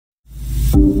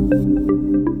Okay,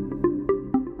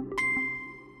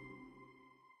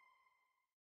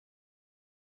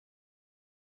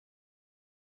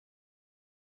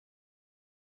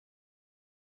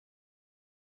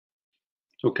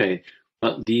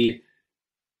 the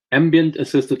Ambient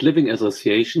Assisted Living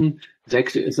Association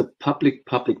is a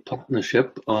public-public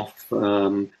partnership of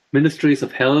ministries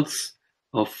of health,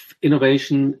 of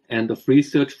innovation, and of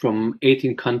research from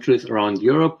 18 countries around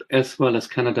Europe, as well as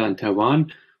Canada and Taiwan,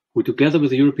 who together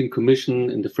with the European Commission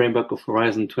in the framework of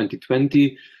Horizon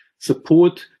 2020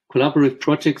 support collaborative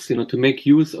projects, to make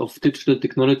use of digital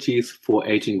technologies for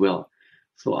aging well.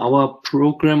 So our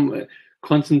program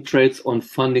concentrates on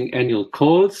funding annual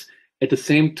calls. At the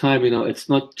same time, it's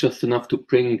not just enough to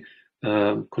bring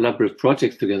collaborative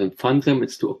projects together and fund them.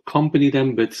 It's to accompany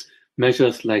them with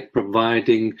measures like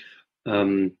providing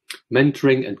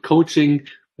mentoring and coaching,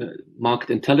 market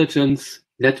intelligence,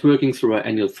 networking through our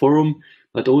annual forum,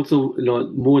 but also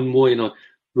more and more,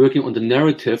 working on the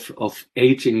narrative of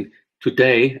aging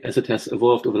today as it has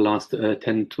evolved over the last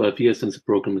 10, 12 years since the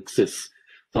program exists.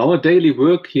 So our daily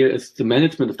work here is the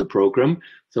management of the program.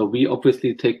 So we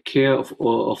obviously take care of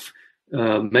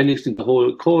managing the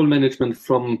whole call management,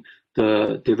 from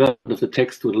the development of the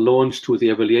text to the launch, to the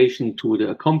evaluation, to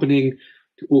the accompanying,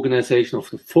 to organization of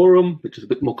the forum, which is a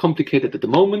bit more complicated at the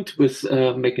moment with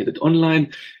making it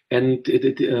online, and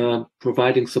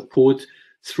providing support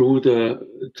through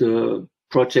the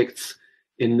projects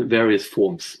in various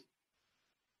forms.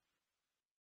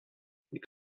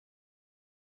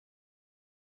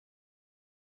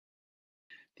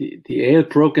 The AL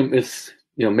program is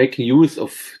making use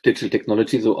of digital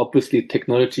technology. So obviously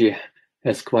technology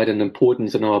has quite an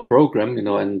importance in our program,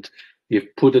 and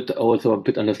we've put it also a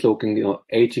bit under slogan,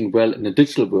 aging well in a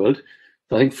digital world.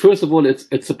 So I think first of all,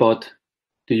 it's about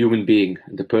the human being,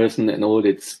 the person and all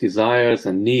its desires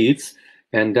and needs,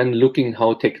 and then looking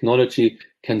how technology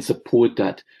can support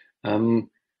that.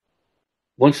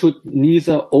 One should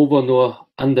neither over nor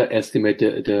underestimate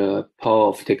the power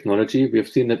of technology. We have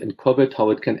seen that in COVID,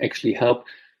 how it can actually help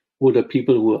older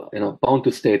people who are bound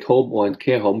to stay at home or in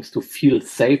care homes to feel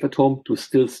safe at home, to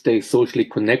still stay socially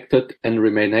connected and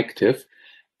remain active.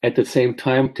 At the same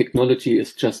time, technology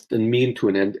is just a mean to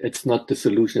an end. It's not the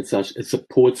solution as such. It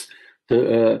supports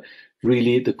the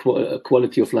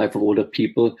quality of life of older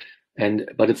people,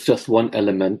 but it's just one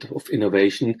element of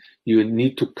innovation. You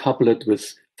need to couple it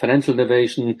with financial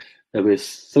innovation, with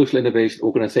social innovation,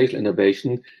 organizational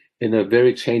innovation in a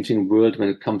very changing world when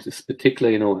it comes,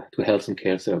 particularly, to health and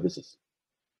care services.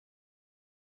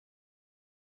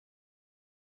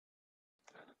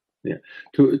 Yeah.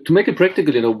 To make it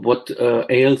practical, what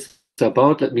ALS is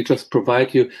about, let me just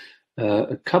provide you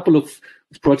a couple of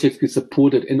projects we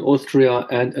supported in Austria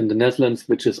and in the Netherlands,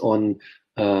 which is on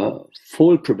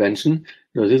fall prevention.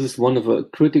 This is one of a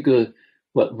critical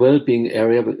well-being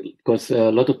area, because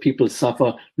a lot of people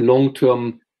suffer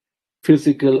long-term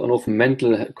physical and often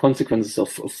mental consequences of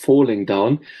falling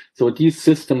down. So these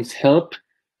systems help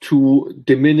to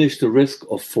diminish the risk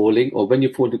of falling, or when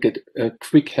you fall, to get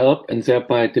quick help, and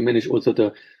thereby diminish also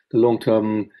the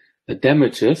long-term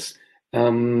damages.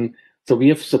 So we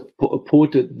have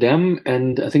supported them,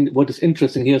 and I think what is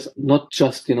interesting here is not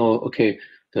just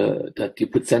that you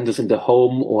put centers in the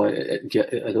home or in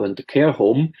the care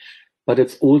home, but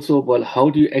it's also, how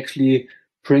do you actually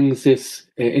bring this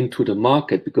into the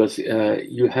market? Because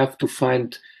you have to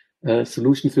find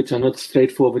solutions which are not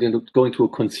straightforward and going to a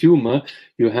consumer.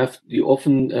 You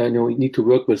often need to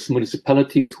work with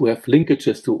municipalities who have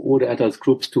linkages to older adults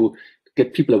groups to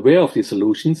get people aware of these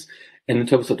solutions. And in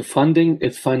terms of the funding,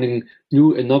 it's finding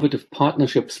new innovative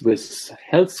partnerships with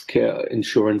healthcare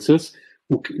insurances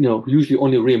who usually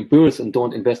only reimburse and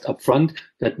don't invest upfront.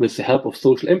 That with the help of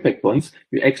social impact bonds,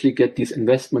 you actually get these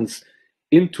investments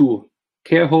into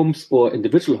care homes or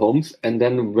individual homes, and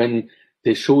then when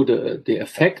they show the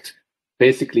effect,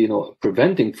 basically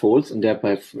preventing falls and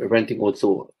thereby preventing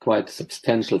also quite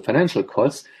substantial financial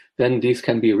costs, then these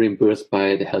can be reimbursed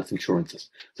by the health insurances.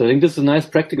 So I think this is a nice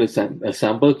practical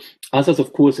example. Others,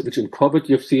 of course, which in COVID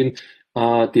you've seen,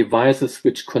 are devices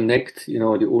which connect the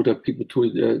older people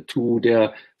to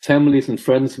their families and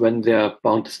friends when they are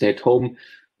bound to stay at home.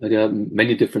 There are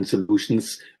many different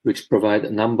solutions which provide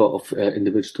a number of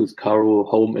individuals tools. Caro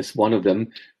Home is one of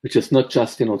them, which is not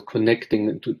just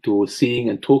connecting to seeing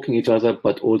and talking each other,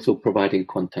 but also providing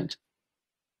content.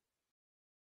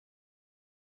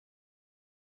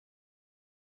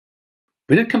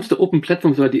 When it comes to open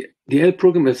platforms, the L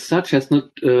program as such has not,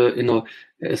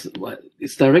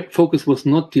 its direct focus was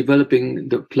not developing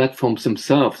the platforms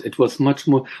themselves. It was much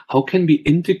more, how can we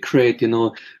integrate,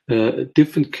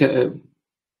 different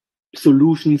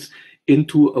solutions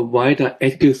into a wider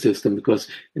ecosystem, because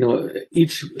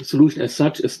each solution as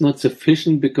such is not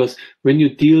sufficient, because when you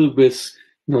deal with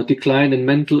decline in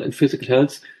mental and physical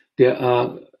health, there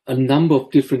are a number of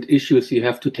different issues you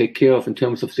have to take care of in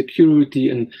terms of security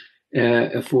and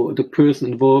for the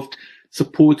person involved,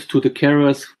 support to the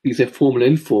carers, be they formal or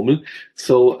informal.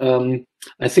 So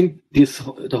I think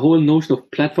the whole notion of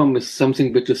platform is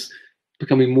something which is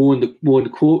becoming more in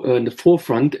the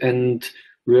forefront, and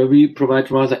where we provide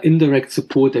rather indirect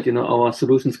support that our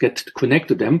solutions get connect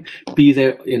to them, be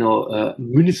they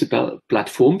municipal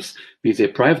platforms, be they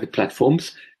private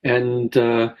platforms, and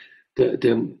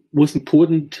the most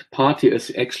important part here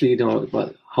is actually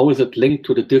how is it linked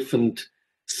to the different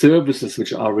services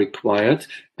which are required,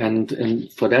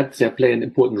 and for that they play an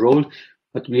important role.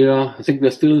 But I think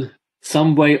we're still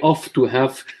some way off to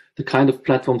have the kind of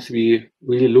platforms we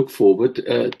really look forward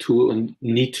to and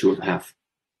need to have.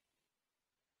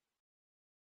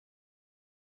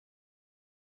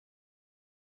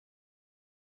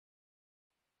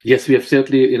 Yes, we have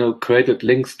certainly, created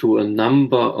links to a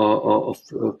number of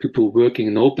people working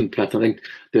in open platform. I think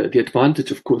the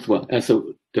advantage, of course, well, as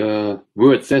the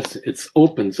word says, it's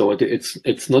open, so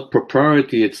it's not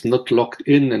proprietary, it's not locked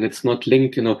in, and it's not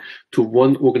linked, to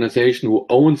one organization who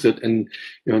owns it and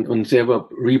therefore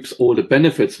reaps all the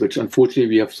benefits, which unfortunately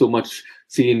we have so much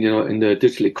seen, in the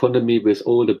digital economy with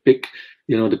all the big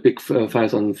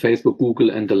files on Facebook, Google,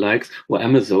 and the likes, or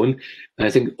Amazon. I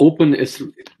think open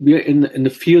we're in the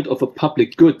field of a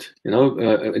public good,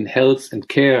 in health and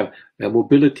care,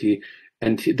 mobility,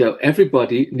 and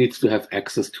everybody needs to have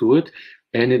access to it,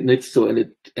 and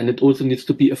it also needs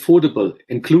to be affordable,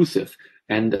 inclusive.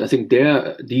 And I think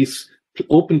these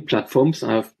open platforms,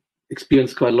 I've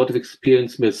experienced quite a lot of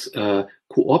experience with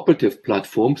cooperative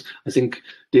platforms. I think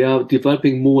they are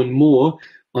developing more and more,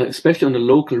 especially on a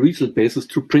local, regional basis,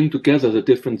 to bring together the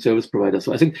different service providers.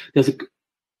 So I think there's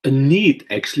a need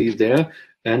actually there,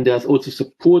 and there's also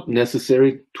support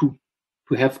necessary to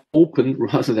have open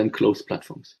rather than closed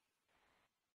platforms.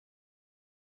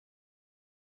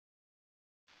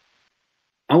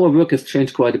 Our work has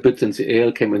changed quite a bit since the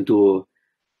AL came into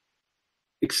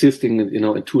existing,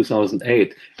 in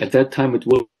 2008. At that time, it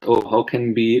was, how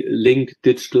can we link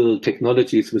digital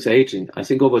technologies with aging? I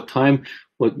think over time,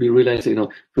 what we realize,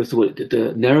 first of all,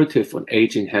 the narrative on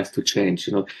aging has to change.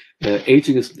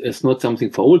 Aging is not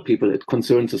something for old people; it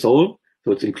concerns us all,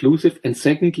 so it's inclusive. And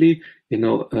secondly,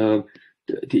 the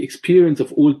experience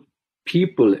of old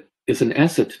people is an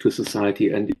asset to society,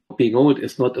 and being old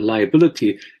is not a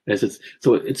liability.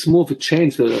 So it's more of a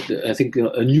change. I think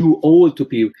a new old to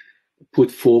be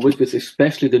put forward, with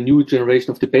especially the new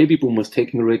generation of the baby boomers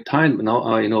taking a great time now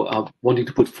are wanting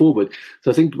to put forward.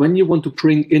 So I think when you want to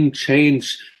bring in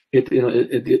change,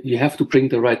 you have to bring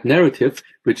the right narrative,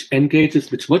 which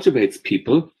engages, which motivates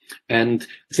people. And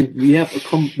I think we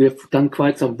have done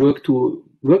quite some work to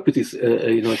work with these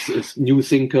new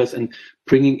thinkers and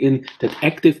bringing in that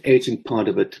active aging part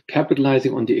of it,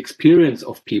 capitalizing on the experience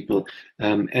of people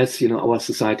as our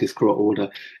societies grow older.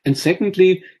 And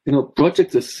secondly,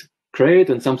 projects is great,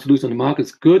 and some solution on the market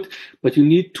is good, but you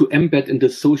need to embed in the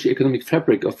socio-economic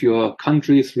fabric of your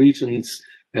countries, regions,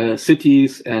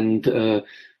 cities, and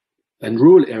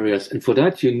rural areas. And for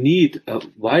that, you need a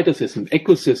wider system,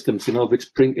 ecosystems,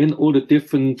 which bring in all the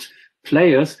different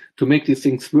players to make these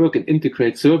things work and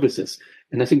integrate services.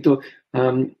 And I think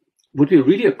what we're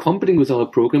really accompanying with our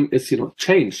program is,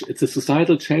 change. It's a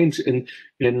societal change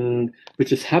in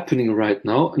which is happening right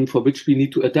now, and for which we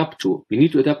need to adapt to. We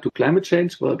need to adapt to climate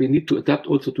change, but we need to adapt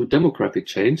also to demographic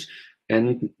change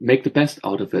and make the best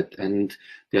out of it. And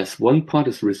there's one part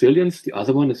is resilience. The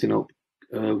other one is,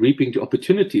 reaping the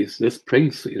opportunities this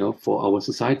brings, for our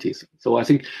societies. So I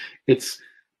think it's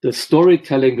the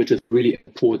storytelling which is really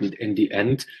important in the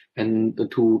end, and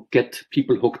to get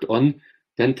people hooked on.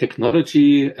 Then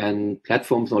technology and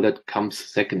platforms, all that comes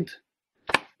second.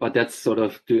 But that's sort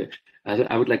of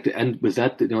I would like to end with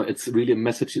that. It's really a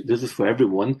message. This is for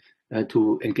everyone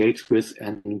to engage with,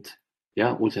 and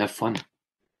also have fun.